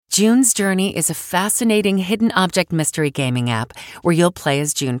June's Journey is a fascinating hidden object mystery gaming app where you'll play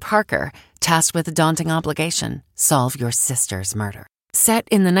as June Parker, tasked with a daunting obligation: solve your sister's murder. Set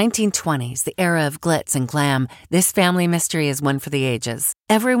in the 1920s, the era of glitz and glam, this family mystery is one for the ages.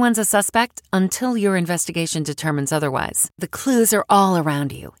 Everyone's a suspect until your investigation determines otherwise. The clues are all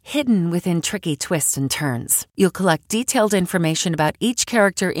around you, hidden within tricky twists and turns. You'll collect detailed information about each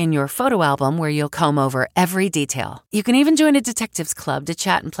character in your photo album where you'll comb over every detail. You can even join a detectives club to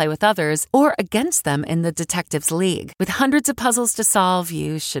chat and play with others or against them in the Detectives League. With hundreds of puzzles to solve,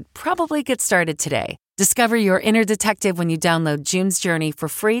 you should probably get started today. Discover your inner detective when you download June's Journey for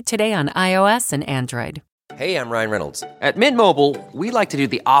free today on iOS and Android. Hey, I'm Ryan Reynolds. At Mint Mobile, we like to do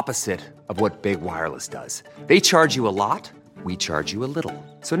the opposite of what Big Wireless does. They charge you a lot, we charge you a little.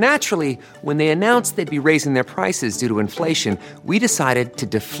 So naturally, when they announced they'd be raising their prices due to inflation, we decided to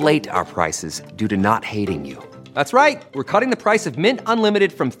deflate our prices due to not hating you. That's right. We're cutting the price of Mint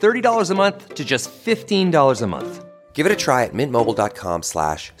Unlimited from $30 a month to just $15 a month. Give it a try at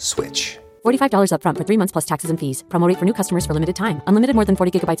mintmobile.com/switch. $45 up front for 3 months plus taxes and fees. Promo rate for new customers for limited time. Unlimited more than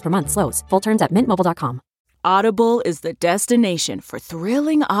 40 gigabytes per month slows. Full terms at mintmobile.com. Audible is the destination for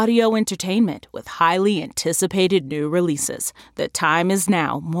thrilling audio entertainment with highly anticipated new releases. The time is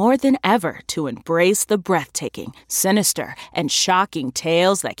now more than ever to embrace the breathtaking, sinister, and shocking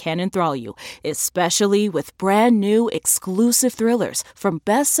tales that can enthrall you, especially with brand new exclusive thrillers from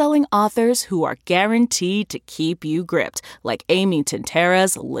best-selling authors who are guaranteed to keep you gripped, like Amy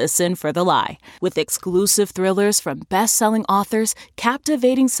Tintera's Listen for the Lie. With exclusive thrillers from best-selling authors,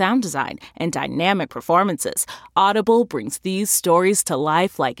 captivating sound design, and dynamic performances, Audible brings these stories to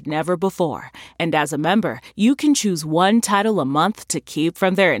life like never before. And as a member, you can choose one title a month to keep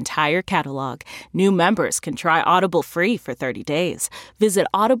from their entire catalog. New members can try Audible free for 30 days. Visit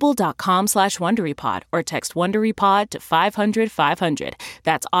audible.com/WonderyPod or text WonderyPod to 500-500.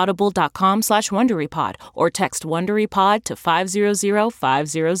 That's audible.com/WonderyPod or text WonderyPod to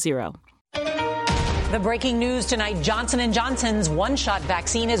 500-500. The breaking news tonight, Johnson & Johnson's one-shot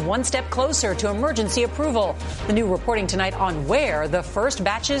vaccine is one step closer to emergency approval. The new reporting tonight on where the first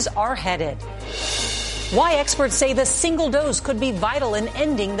batches are headed. Why experts say the single dose could be vital in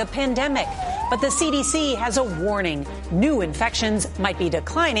ending the pandemic. But the CDC has a warning. New infections might be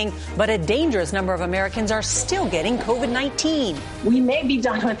declining, but a dangerous number of Americans are still getting COVID-19. We may be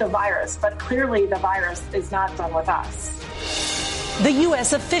done with the virus, but clearly the virus is not done with us. The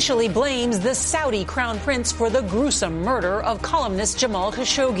U.S. officially blames the Saudi crown prince for the gruesome murder of columnist Jamal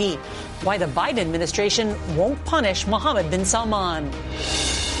Khashoggi. Why the Biden administration won't punish Mohammed bin Salman.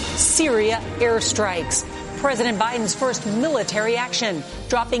 Syria airstrikes. President Biden's first military action,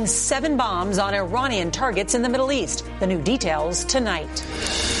 dropping 7 bombs on Iranian targets in the Middle East. The new details tonight.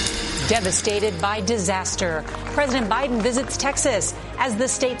 Devastated by disaster, President Biden visits Texas as the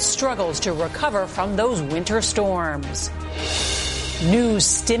state struggles to recover from those winter storms. New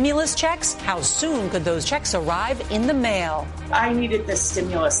stimulus checks? How soon could those checks arrive in the mail? I needed this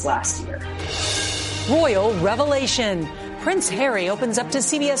stimulus last year. Royal revelation. Prince Harry opens up to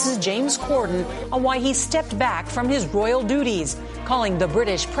CBS's James Corden on why he stepped back from his royal duties, calling the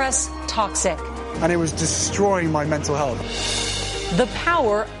British press toxic. And it was destroying my mental health. The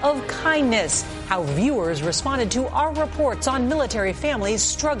power of kindness. How viewers responded to our reports on military families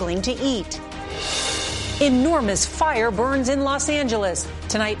struggling to eat. Enormous fire burns in Los Angeles.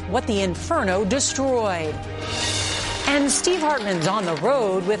 Tonight, what the inferno destroyed. And Steve Hartman's on the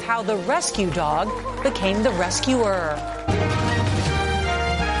road with how the rescue dog became the rescuer.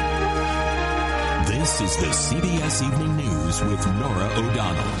 This is the CBS Evening News with Norah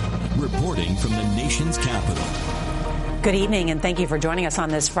O'Donnell, reporting from the nation's capital. Good evening, and thank you for joining us on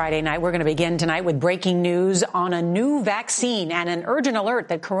this Friday night. We're going to begin tonight with breaking news on a new vaccine and an urgent alert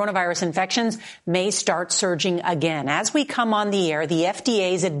that coronavirus infections may start surging again. As we come on the air, the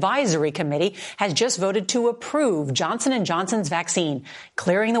FDA's advisory committee has just voted to approve Johnson & Johnson's vaccine,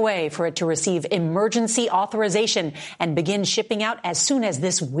 clearing the way for it to receive emergency authorization and begin shipping out as soon as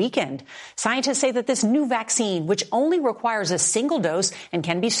this weekend. Scientists say that this new vaccine, which only requires a single dose and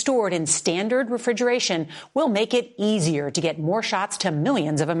can be stored in standard refrigeration, will make it easier to get more shots to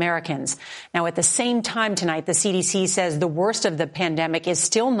millions of Americans. Now, at the same time tonight, the CDC says the worst of the pandemic is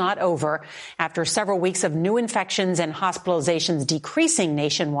still not over. After several weeks of new infections and hospitalizations decreasing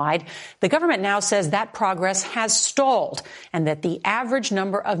nationwide, the government now says that progress has stalled and that the average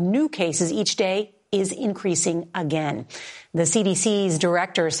number of new cases each day is increasing again. The CDC's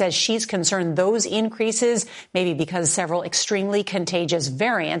director says she's concerned those increases may be because several extremely contagious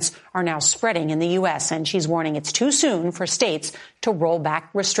variants are now spreading in the U.S., and she's warning it's too soon for states to roll back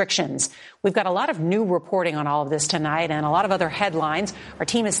restrictions. We've got a lot of new reporting on all of this tonight and a lot of other headlines. Our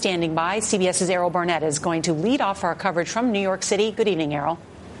team is standing by. CBS's Errol Barnett is going to lead off our coverage from New York City. Good evening, Errol.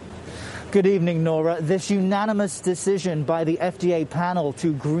 Good evening, Nora. This unanimous decision by the FDA panel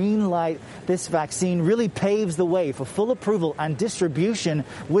to greenlight this vaccine really paves the way for full approval and distribution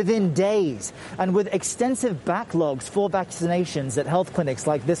within days. And with extensive backlogs for vaccinations at health clinics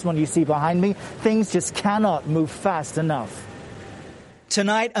like this one you see behind me, things just cannot move fast enough.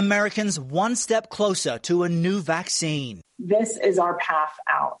 Tonight, Americans one step closer to a new vaccine. This is our path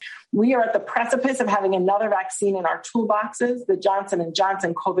out. We are at the precipice of having another vaccine in our toolboxes, the Johnson &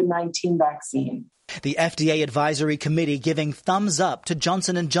 Johnson COVID-19 vaccine. The FDA Advisory Committee giving thumbs up to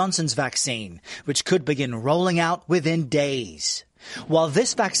Johnson & Johnson's vaccine, which could begin rolling out within days. While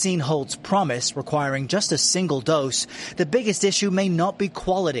this vaccine holds promise, requiring just a single dose, the biggest issue may not be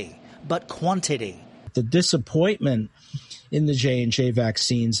quality, but quantity. The disappointment in the J&J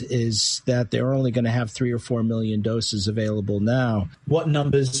vaccines is that they're only going to have 3 or 4 million doses available now. What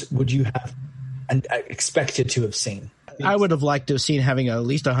numbers would you have expected to have seen? I would have liked to have seen having at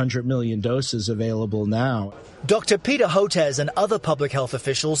least 100 million doses available now. Dr. Peter Hotez and other public health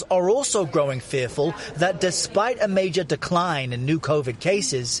officials are also growing fearful that despite a major decline in new COVID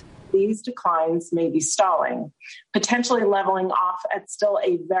cases, these declines may be stalling, potentially leveling off at still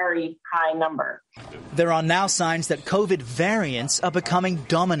a very high number. There are now signs that COVID variants are becoming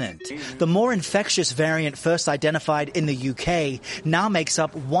dominant. The more infectious variant first identified in the UK now makes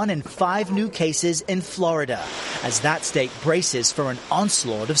up 1 in 5 new cases in Florida, as that state braces for an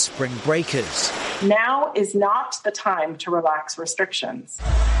onslaught of spring breakers. Now is not the time to relax restrictions.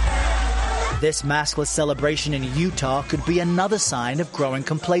 This maskless celebration in Utah could be another sign of growing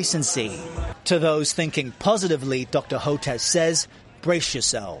complacency. To those thinking positively, Dr. Hotez says, brace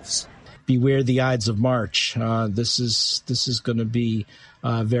yourselves. Beware the Ides of March. This is going to be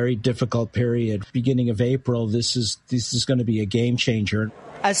a very difficult period. Beginning of April, this is going to be a game changer.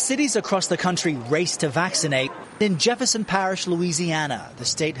 As cities across the country race to vaccinate, in Jefferson Parish, Louisiana, the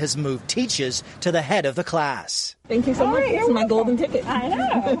state has moved teachers to the head of the class. Thank you so much. This is my golden ticket. I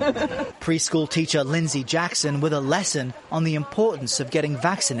know. Preschool teacher Lindsay Jackson with a lesson on the importance of getting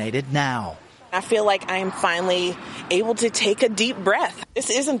vaccinated now. I feel like I am finally able to take a deep breath.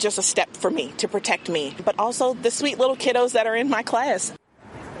 This isn't just a step for me to protect me, but also the sweet little kiddos that are in my class.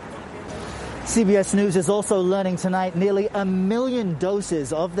 CBS News is also learning tonight nearly 1 million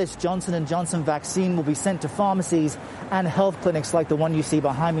doses of this Johnson & Johnson vaccine will be sent to pharmacies and health clinics like the one you see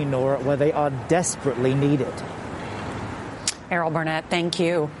behind me, Nora, where they are desperately needed. Errol Barnett, thank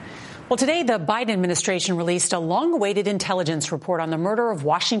you. Well, today, the Biden administration released a long-awaited intelligence report on the murder of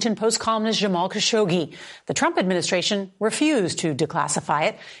Washington Post columnist Jamal Khashoggi. The Trump administration refused to declassify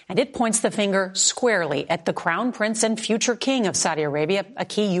it, and it points the finger squarely at the Crown Prince and future King of Saudi Arabia, a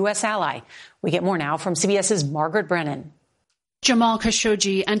key U.S. ally. We get more now from CBS's Margaret Brennan. Jamal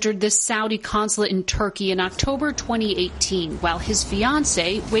Khashoggi entered the Saudi consulate in Turkey in October 2018 while his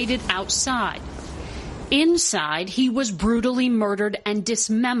fiancée waited outside. Inside, he was brutally murdered and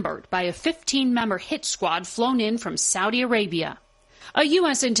dismembered by a 15-member hit squad flown in from Saudi Arabia. A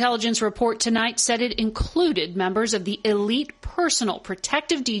U.S. intelligence report tonight said it included members of the elite personal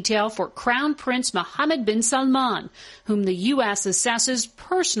protective detail for Crown Prince Mohammed bin Salman, whom the U.S. assesses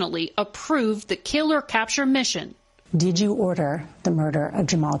personally approved the kill-or-capture mission. Did you order the murder of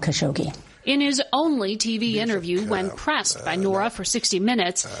Jamal Khashoggi? In his only TV interview when pressed by Nora for 60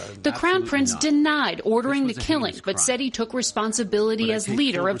 Minutes, the Crown Prince denied ordering the killing, but said he took responsibility as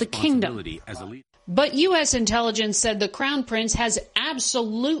leader of the kingdom. But U.S. intelligence said the Crown Prince has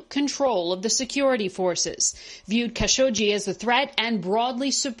absolute control of the security forces, viewed Khashoggi as a threat and broadly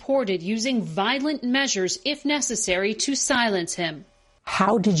supported using violent measures if necessary to silence him.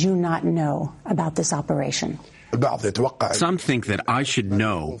 How did you not know about this operation? Some think that I should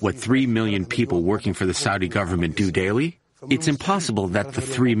know what 3 million people working for the Saudi government do daily. It's impossible that the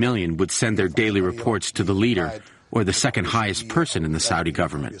 3 million would send their daily reports to the leader or the second highest person in the Saudi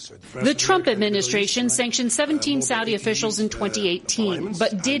government. The Trump administration sanctioned 17 Saudi officials in 2018,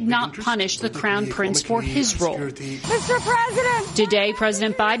 but did not punish the Crown Prince for his role. Mr. President! Today,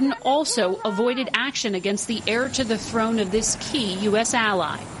 President Biden also avoided action against the heir to the throne of this key U.S.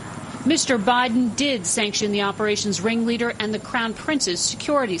 ally. Mr. Biden did sanction the operation's ringleader and the Crown Prince's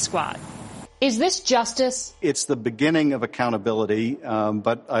security squad. Is this justice? It's the beginning of accountability,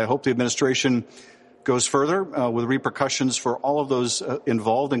 but I hope the administration goes further with repercussions for all of those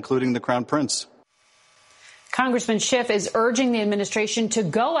involved, including the Crown Prince. Congressman Schiff is urging the administration to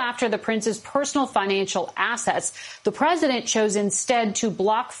go after the prince's personal financial assets. The president chose instead to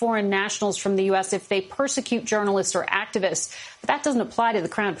block foreign nationals from the U.S. if they persecute journalists or activists. But that doesn't apply to the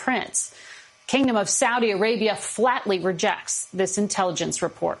Crown Prince. Kingdom of Saudi Arabia flatly rejects this intelligence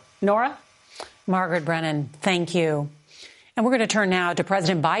report. Nora? Margaret Brennan, thank you. And we're going to turn now to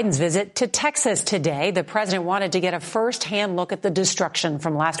President Biden's visit to Texas today. The president wanted to get a firsthand look at the destruction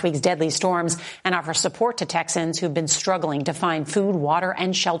from last week's deadly storms and offer support to Texans who've been struggling to find food, water,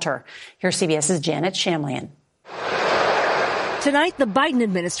 and shelter. Here's CBS's Janet Shamlian. Tonight, the Biden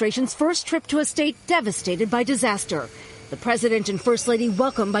administration's first trip to a state devastated by disaster. The president and first lady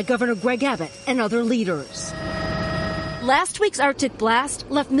welcomed by Governor Greg Abbott and other leaders. Last week's Arctic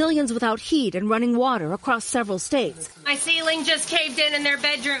blast left millions without heat and running water across several states. My ceiling just caved in their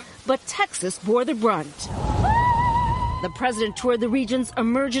bedroom. But Texas bore the brunt. The president toured the region's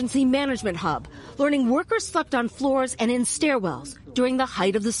emergency management hub, learning workers slept on floors and in stairwells during the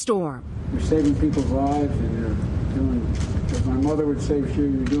height of the storm. You're saving people's lives, and you're doing, as my mother would say,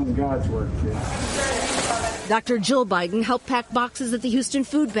 you're doing God's work, kid. Dr. Jill Biden helped pack boxes at the Houston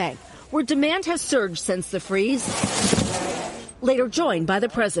Food Bank, where demand has surged since the freeze. Later joined by the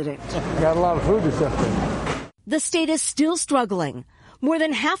president. Got a lot of food to separate. The state is still struggling. More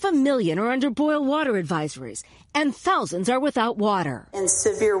than 500,000 are under boil water advisories, and thousands are without water. In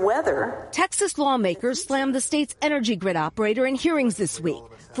severe weather, Texas lawmakers slammed the state's energy grid operator in hearings this week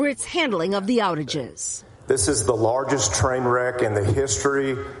for its handling of the outages. This is the largest train wreck in the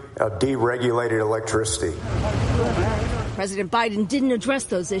history of deregulated electricity. President Biden didn't address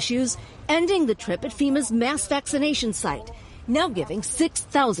those issues, ending the trip at FEMA's mass vaccination site, now giving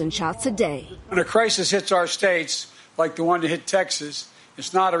 6,000 shots a day. When a crisis hits our states, like the one that hit Texas,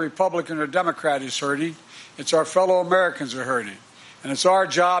 it's not a Republican or Democrat who's hurting. It's our fellow Americans who are hurting. And it's our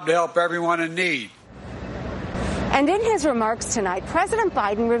job to help everyone in need. And in his remarks tonight, President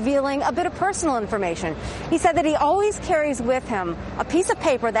Biden revealing a bit of personal information. He said that he always carries with him a piece of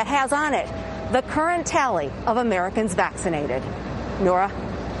paper that has on it the current tally of Americans vaccinated. Nora?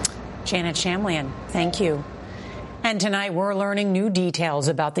 Janet Shamlian, thank you. And tonight we're learning new details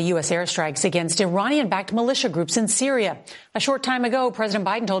about the U.S. airstrikes against Iranian-backed militia groups in Syria. A short time ago, President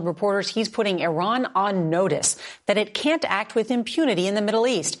Biden told reporters he's putting Iran on notice that it can't act with impunity in the Middle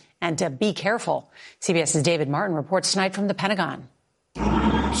East and to be careful. CBS's David Martin reports tonight from the Pentagon.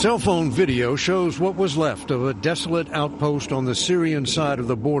 Cell phone video shows what was left of a desolate outpost on the Syrian side of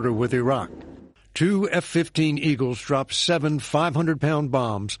the border with Iraq. 2 F-15 Eagles dropped 7 500-pound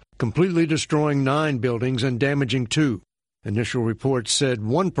bombs, completely destroying 9 buildings and damaging 2. Initial reports said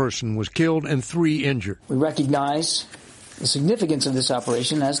 1 person was killed and 3 injured. We recognize the significance of this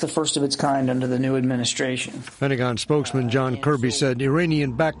operation as the first of its kind under the new administration. Pentagon spokesman John Kirby said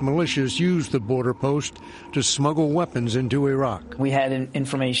Iranian-backed militias used the border post to smuggle weapons into Iraq. We had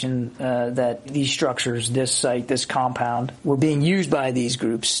information that these structures, this site, this compound, were being used by these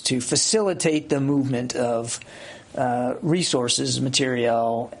groups to facilitate the movement of resources,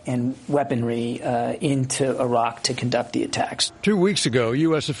 material, and weaponry into Iraq to conduct the attacks. 2 weeks ago,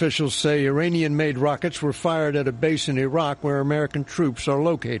 U.S. officials say Iranian-made rockets were fired at a base in Iraq where American troops are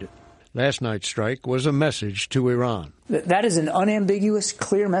located. Last night's strike was a message to Iran. That is an unambiguous,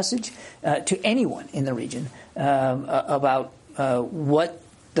 clear message to anyone in the region about what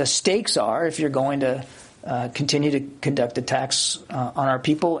the stakes are if you're going to continue to conduct attacks on our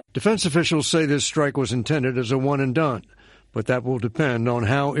people. Defense officials say this strike was intended as a one-and-done, but that will depend on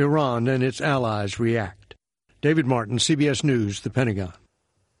how Iran and its allies react. David Martin, CBS News, the Pentagon.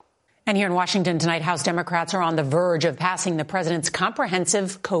 And here in Washington tonight, House Democrats are on the verge of passing the president's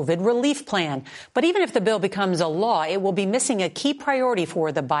comprehensive COVID relief plan. But even if the bill becomes a law, it will be missing a key priority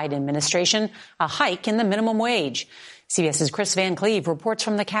for the Biden administration, a hike in the minimum wage. CBS's Chris Van Cleve reports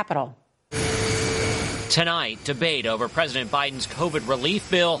from the Capitol. Tonight, debate over President Biden's COVID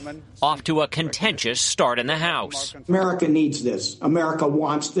relief bill off to a contentious start in the House. America needs this. America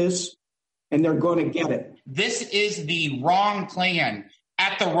wants this, and they're going to get it. This is the wrong plan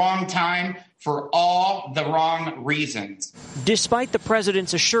at the wrong time for all the wrong reasons. Despite the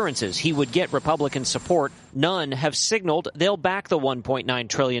president's assurances he would get Republican support, none have signaled they'll back the $1.9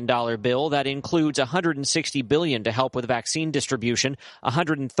 trillion bill that includes $160 billion to help with vaccine distribution,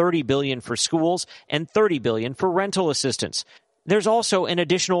 $130 billion for schools, and $30 billion for rental assistance. There's also an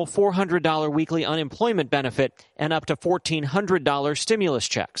additional $400 weekly unemployment benefit and up to $1,400 stimulus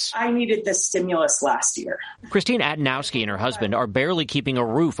checks. I needed this stimulus last year. Christine Adnowski and her husband are barely keeping a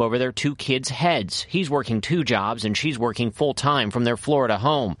roof over their 2 kids' heads. He's working 2 jobs and she's working full-time from their Florida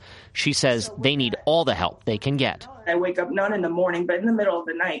home. She says they need all the help they can get. I wake up not in the morning, but in the middle of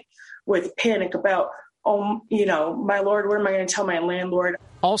the night with panic about oh, my Lord, what am I going to tell my landlord?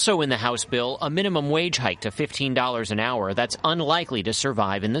 Also in the House bill, a minimum wage hike to $15 an hour that's unlikely to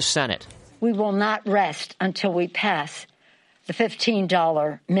survive in the Senate. We will not rest until we pass the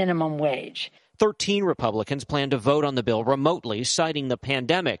 $15 minimum wage. 13 Republicans plan to vote on the bill remotely, citing the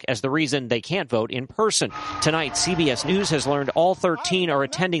pandemic as the reason they can't vote in person. Tonight, CBS News has learned all 13 are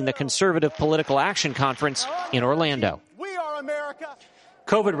attending the Conservative Political Action Conference in Orlando. We are America.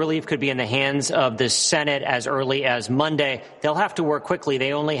 COVID relief could be in the hands of the Senate as early as Monday. They'll have to work quickly.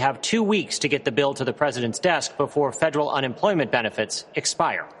 They only have 2 weeks to get the bill to the president's desk before federal unemployment benefits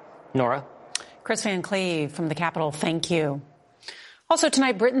expire. Nora? Chris Van Cleve from the Capitol, thank you. Also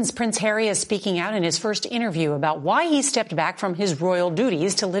tonight, Britain's Prince Harry is speaking out in his first interview about why he stepped back from his royal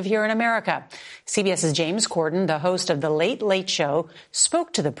duties to live here in America. CBS's James Corden, the host of The Late Late Show,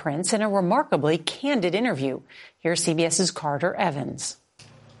 spoke to the prince in a remarkably candid interview. Here's CBS's Carter Evans.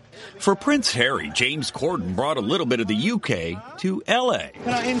 For Prince Harry, James Corden brought a little bit of the UK to L.A.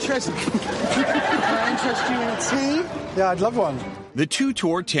 Can I interest you in a tea? Yeah, I'd love one. The two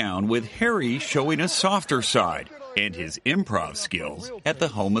toured town with Harry showing a softer side and his improv skills at the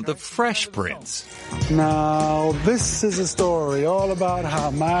home of the Fresh Prince. Now, this is a story all about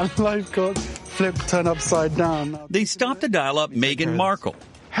how my life got flipped, turned upside down. They stopped to dial up Meghan Markle.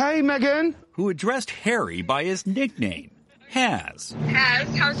 Hey, Meghan! Who addressed Harry by his nickname, Haz.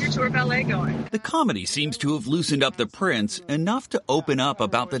 Haz, how's your tour of LA going? The comedy seems to have loosened up the prince enough to open up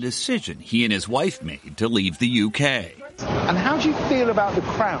about the decision he and his wife made to leave the UK. And how do you feel about The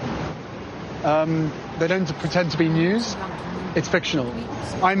Crown? They don't pretend to be news. It's fictional.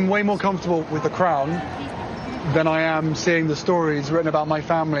 I'm way more comfortable with The Crown than I am seeing the stories written about my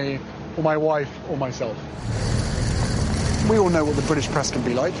family or my wife or myself. We all know what the British press can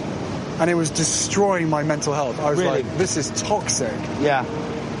be like, and it was destroying my mental health. I was like, this is toxic. Yeah.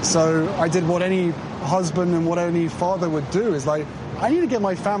 So I did what any husband and what any father would do, is like, I need to get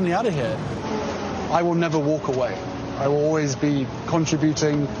my family out of here. I will never walk away. I will always be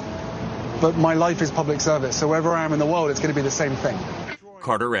contributing, but my life is public service, so wherever I am in the world, it's going to be the same thing.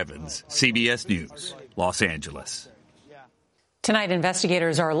 Carter Evans, CBS News, Los Angeles. Tonight,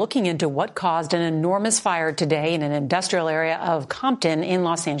 investigators are looking into what caused an enormous fire today in an industrial area of Compton in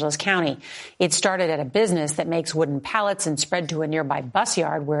Los Angeles County. It started at a business that makes wooden pallets and spread to a nearby bus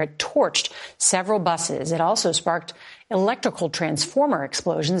yard where it torched several buses. It also sparked electrical transformer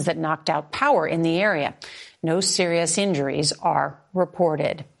explosions that knocked out power in the area. No serious injuries are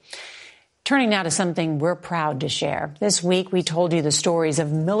reported. Turning now to something we're proud to share. This week, we told you the stories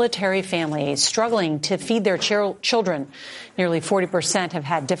of military families struggling to feed their children. Nearly 40% have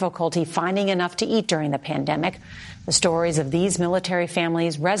had difficulty finding enough to eat during the pandemic. The stories of these military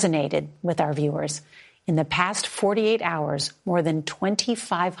families resonated with our viewers. In the past 48 hours, more than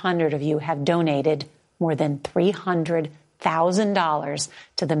 2,500 of you have donated more than $300,000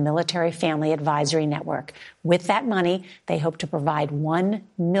 to the Military Family Advisory Network. With that money, they hope to provide 1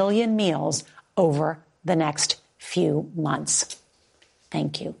 million meals over the next few months.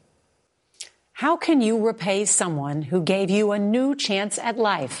 Thank you. How can you repay someone who gave you a new chance at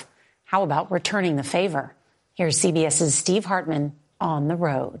life? How about returning the favor? Here's CBS's Steve Hartman on the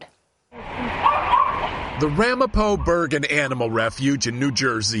road. The Ramapo Bergen Animal Refuge in New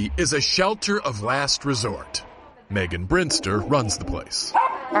Jersey is a shelter of last resort. Megan Brinster runs the place.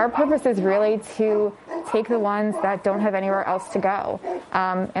 Our purpose is really to take the ones that don't have anywhere else to go,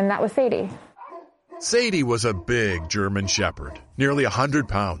 and that was Sadie. Sadie was a big German Shepherd, nearly 100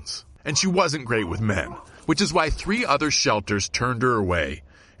 pounds, and she wasn't great with men, which is why 3 other shelters turned her away,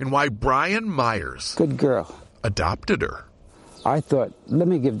 and why Brian Myers, good girl, adopted her. I thought, let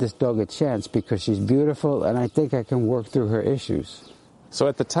me give this dog a chance because she's beautiful, and I think I can work through her issues. So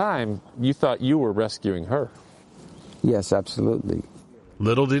at the time, you thought you were rescuing her? Yes, absolutely.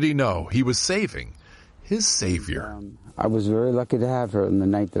 Little did he know he was saving his savior. I was very lucky to have her on the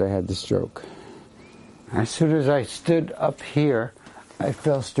night that I had the stroke. As soon as I stood up here, I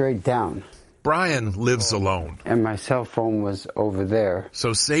fell straight down. Brian lives alone. And my cell phone was over there.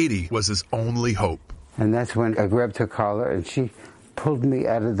 So Sadie was his only hope. And that's when I grabbed her collar and she pulled me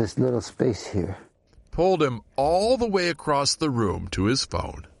out of this little space here. Pulled him all the way across the room to his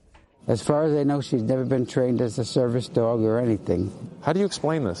phone. As far as I know, she's never been trained as a service dog or anything. How do you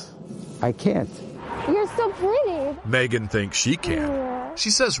explain this? I can't. You're so pretty. Megan thinks she can. Yeah. She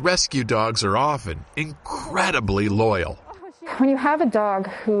says rescue dogs are often incredibly loyal. When you have a dog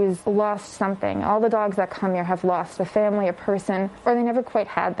who's lost something, all the dogs that come here have lost a family, a person, or they never quite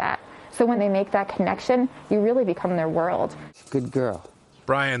had that. So when they make that connection, you really become their world. Good girl.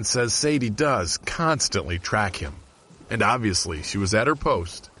 Brian says Sadie does constantly track him. And obviously she was at her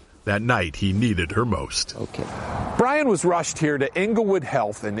post that night he needed her most. Okay. Brian was rushed here to Englewood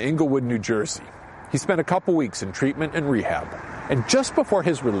Health in Englewood, New Jersey. He spent a couple weeks in treatment and rehab. And just before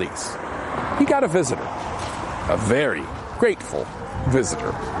his release, he got a visitor. A very grateful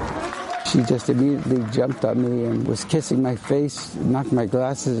visitor. She just immediately jumped on me and was kissing my face, knocked my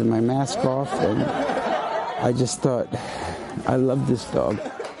glasses and my mask off, and I just thought, I love this dog.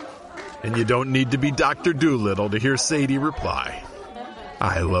 And you don't need to be Dr. Doolittle to hear Sadie reply,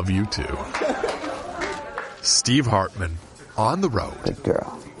 I love you too. Steve Hartman, on the road. Good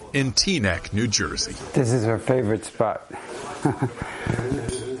girl. In Teaneck, New Jersey. This is her favorite spot.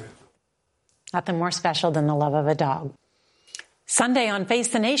 Nothing more special than the love of a dog. Sunday on Face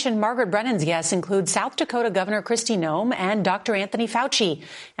the Nation, Margaret Brennan's guests include South Dakota Governor Kristi Noem and Dr. Anthony Fauci.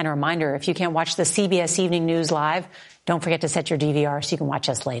 And a reminder, if you can't watch the CBS Evening News live, don't forget to set your DVR so you can watch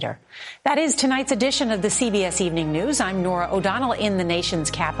us later. That is tonight's edition of the CBS Evening News. I'm Norah O'Donnell in the nation's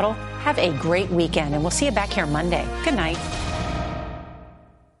capital. Have a great weekend, and we'll see you back here Monday. Good night.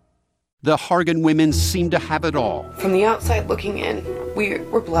 The Hargan women seem to have it all. From the outside looking in, we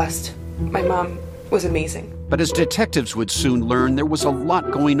were blessed. My mom was amazing. But as detectives would soon learn, there was a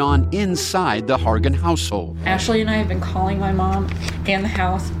lot going on inside the Hargan household. Ashley and I have been calling my mom and the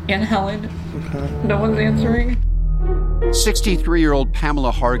house and Helen. Okay. No one's answering. 63-year-old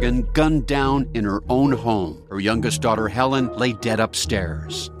Pamela Hargan gunned down in her own home. Her youngest daughter, Helen, lay dead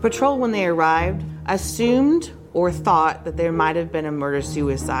upstairs. Patrol, when they arrived, assumed or thought that there might have been a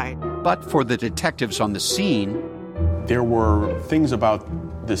murder-suicide. But for the detectives on the scene, there were things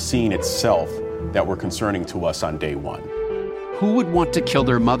about the scene itself that were concerning to us on day one. Who would want to kill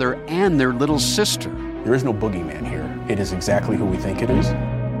their mother and their little sister? There is no boogeyman here. It is exactly who we think it is.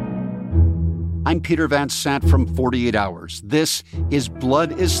 I'm Peter Van Sant from 48 Hours. This is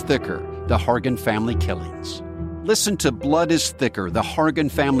Blood is Thicker, the Hargan family killings. Listen to Blood is Thicker, the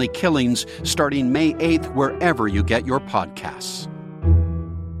Hargan family killings, starting May 8th, wherever you get your podcasts.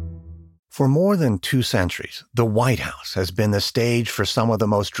 For more than 2 centuries, the White House has been the stage for some of the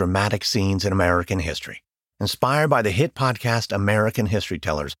most dramatic scenes in American history. Inspired by the hit podcast American History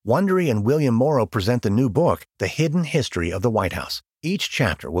Tellers, Wondery and William Morrow present the new book, The Hidden History of the White House. Each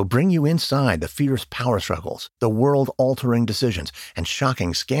chapter will bring you inside the fierce power struggles, the world-altering decisions, and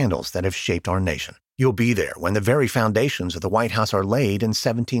shocking scandals that have shaped our nation. You'll be there when the very foundations of the White House are laid in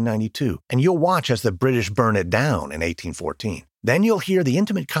 1792, and you'll watch as the British burn it down in 1814. Then you'll hear the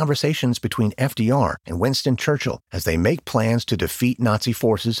intimate conversations between FDR and Winston Churchill as they make plans to defeat Nazi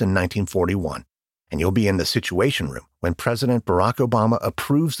forces in 1941. And you'll be in the Situation Room when President Barack Obama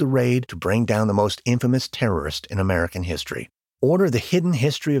approves the raid to bring down the most infamous terrorist in American history. Order The Hidden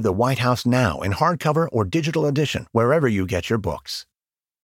History of the White House now in hardcover or digital edition, wherever you get your books.